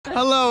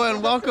Hello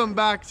and welcome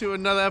back to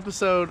another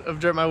episode of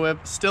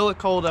DripMyWhip. Still a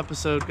cold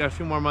episode, got a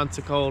few more months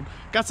of cold.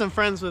 Got some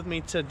friends with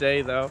me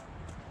today though.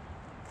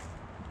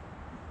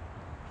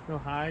 No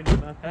hi, no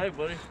nothing. Hey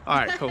buddy.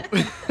 Alright, cool.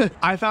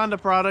 I found a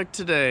product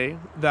today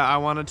that I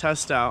want to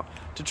test out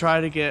to try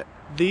to get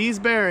these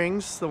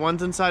bearings, the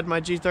ones inside my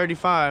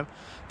G35,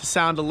 to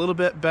sound a little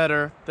bit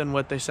better than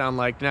what they sound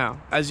like now.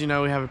 As you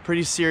know, we have a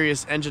pretty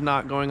serious engine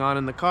knock going on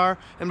in the car,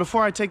 and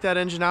before I take that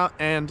engine out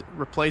and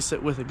replace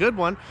it with a good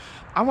one,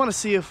 I want to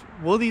see if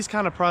will these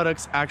kind of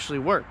products actually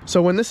work.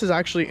 So when this is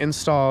actually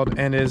installed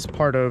and is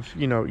part of,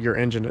 you know, your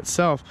engine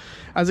itself,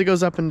 as it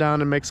goes up and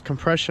down and makes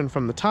compression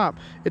from the top,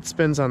 it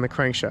spins on the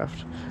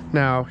crankshaft.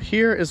 Now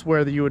here is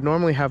where you would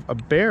normally have a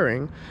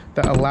bearing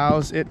that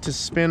allows it to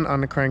spin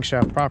on the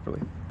crankshaft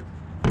properly.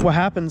 What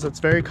happens that's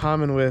very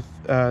common with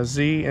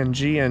Z and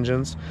G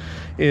engines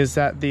is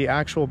that the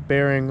actual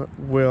bearing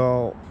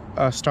will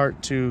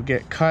start to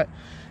get cut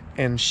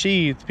and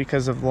sheathed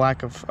because of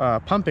lack of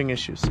pumping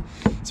issues.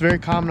 It's very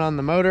common on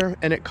the motor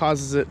and it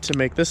causes it to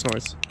make this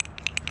noise.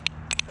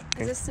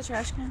 Is this the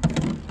trash can?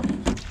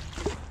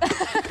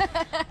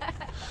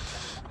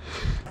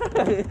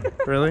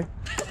 Really?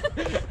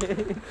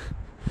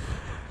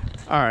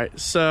 Alright,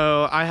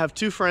 so I have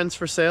two friends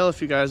for sale.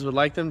 If you guys would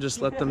like them, just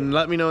let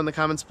me know in the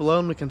comments below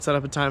and we can set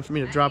up a time for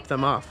me to drop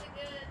them off.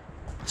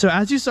 So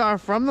as you saw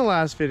from the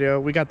last video,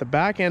 we got the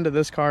back end of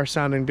this car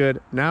sounding good.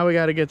 Now we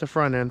got to get the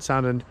front end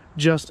sounding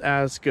just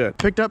as good.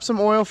 Picked up some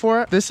oil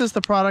for it. This is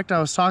the product I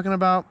was talking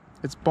about.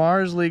 It's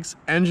Bars Leaks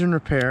Engine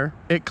Repair.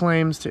 It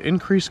claims to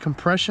increase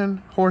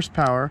compression,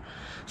 horsepower,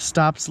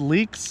 stops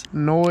leaks,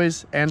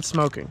 noise, and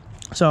smoking.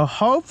 So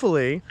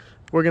hopefully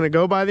we're going to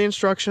go by the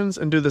instructions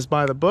and do this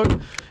by the book,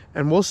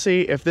 and we'll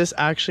see if this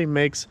actually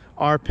makes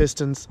our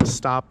pistons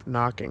stop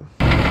knocking.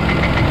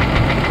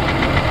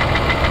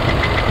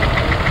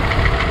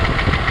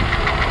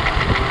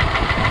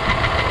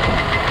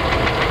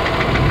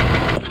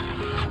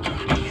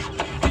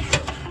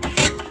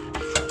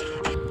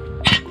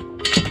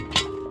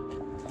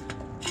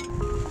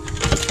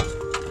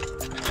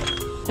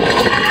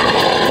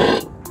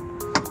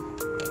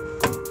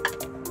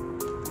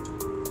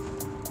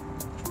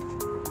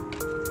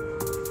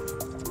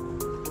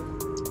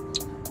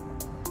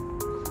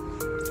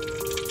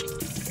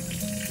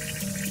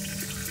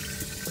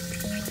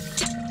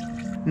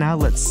 Now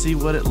let's see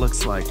what it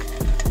looks like.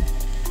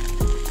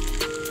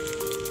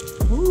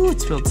 Ooh,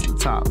 it's filled to the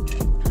top.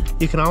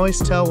 You can always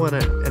tell when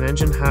an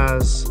engine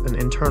has an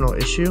internal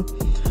issue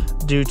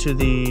due to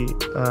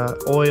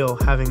the oil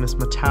having this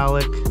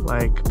metallic,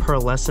 like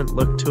pearlescent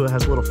look to it,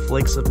 has little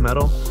flakes of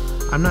metal.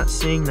 I'm not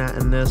seeing that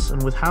in this,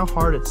 and with how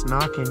hard it's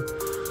knocking,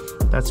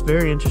 that's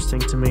very interesting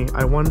to me.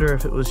 I wonder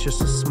if it was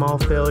just a small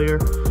failure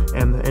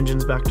and the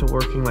engine's back to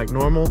working like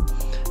normal,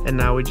 and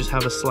now we just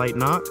have a slight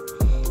knock.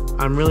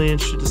 I'm really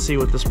interested to see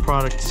what this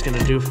product is going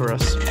to do for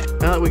us.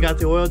 Now that we got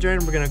the oil drain,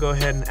 we're going to go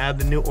ahead and add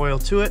the new oil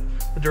to it.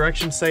 The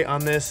directions say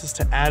on this is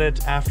to add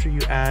it after you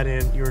add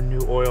in your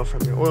new oil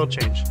from your oil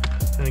change.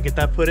 I'm going to get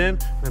that put in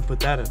and then put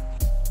that in.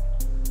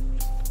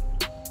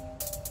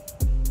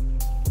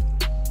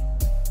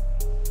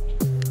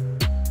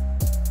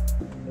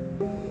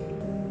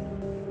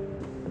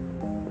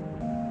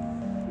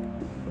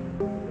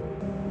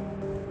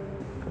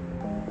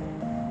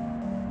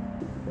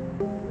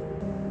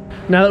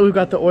 Now that we've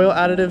got the oil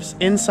additives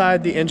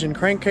inside the engine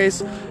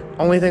crankcase,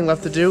 only thing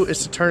left to do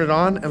is to turn it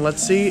on, and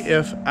let's see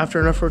if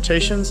after enough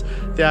rotations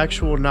the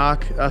actual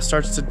knock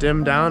starts to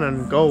dim down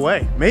and go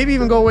away. Maybe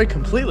even go away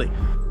completely.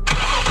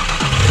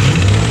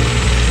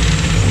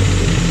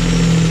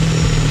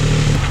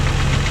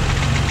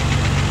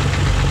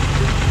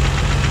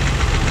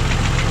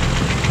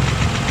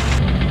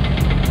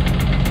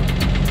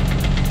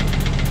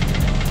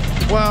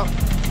 Well,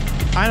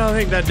 I don't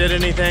think that did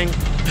anything.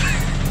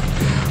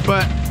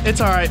 But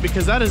it's alright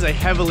because that is a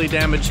heavily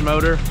damaged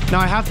motor. Now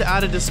I have to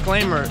add a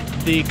disclaimer.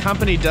 The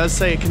company does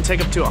say it can take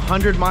up to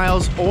 100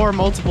 miles or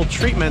multiple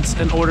treatments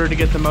in order to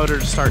get the motor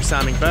to start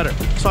sounding better.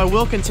 So I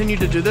will continue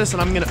to do this,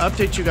 and I'm going to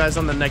update you guys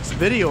on the next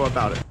video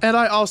about it. And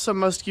I also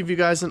must give you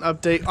guys an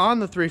update on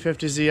the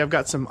 350Z. I've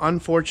got some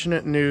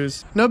unfortunate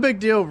news. No big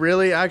deal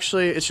really,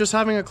 actually. It's just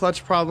having a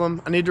clutch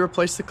problem. I need to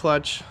replace the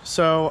clutch.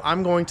 So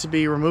I'm going to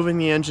be removing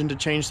the engine to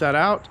change that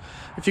out.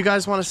 If you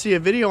guys want to see a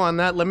video on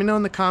that, let me know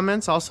in the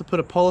comments. I'll also put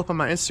a poll up on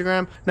my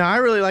Instagram. Now, I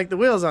really like the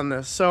wheels on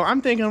this, so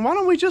I'm thinking, why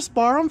don't we just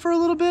borrow them for a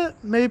little bit?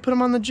 Maybe put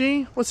them on the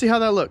G? Let's see how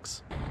that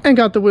looks. And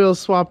got the wheels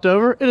swapped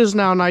over. It is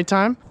now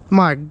nighttime.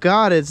 My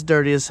God, it's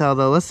dirty as hell,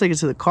 though. Let's take it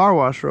to the car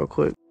wash real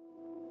quick.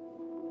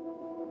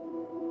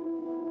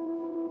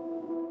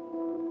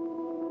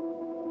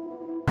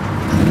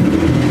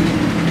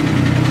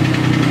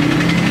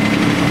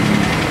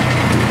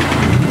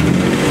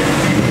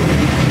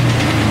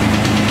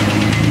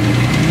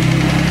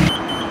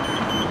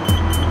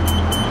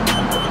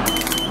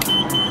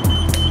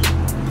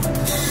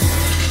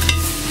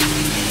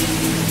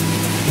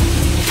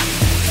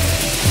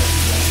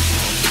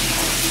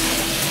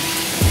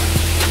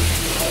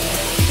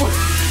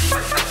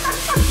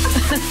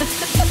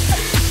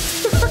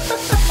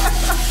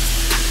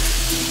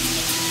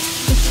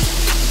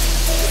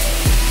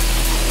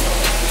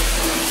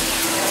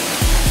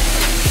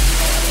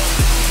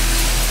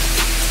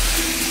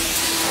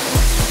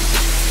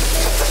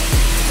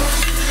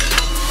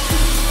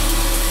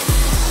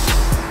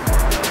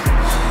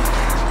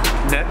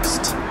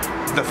 Next,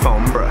 the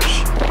foam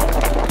brush.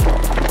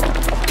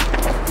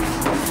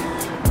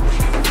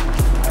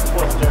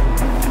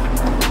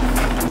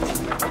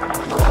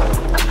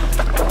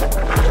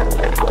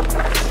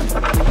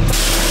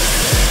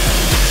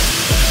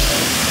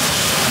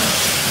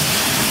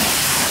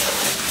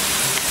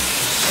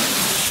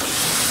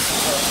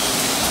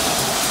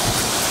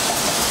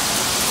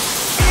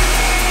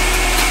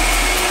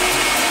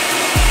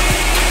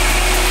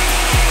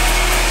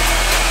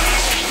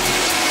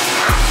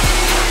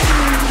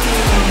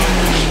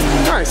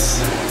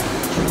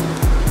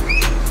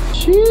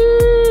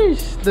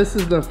 Sheesh! This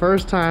is the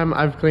first time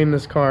I've cleaned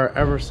this car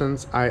ever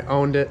since I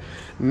owned it.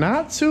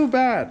 Not too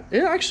bad.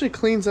 It actually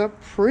cleans up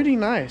pretty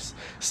nice.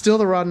 Still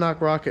the rod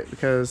knock rocket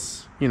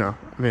because, you know,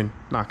 I've been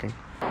knocking.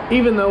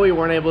 Even though we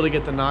weren't able to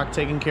get the knock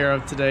taken care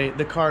of today,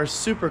 the car is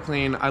super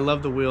clean. I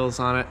love the wheels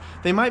on it.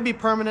 They might be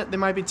permanent, they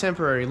might be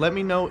temporary. Let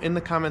me know in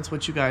the comments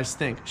what you guys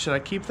think. Should I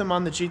keep them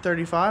on the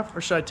G35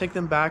 or should I take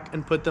them back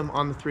and put them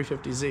on the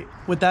 350Z?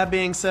 With that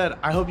being said,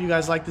 I hope you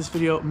guys like this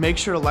video. Make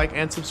sure to like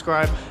and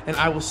subscribe, and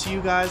I will see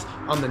you guys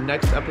on the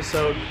next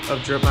episode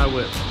of Drip My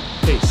Whip.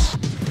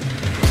 Peace.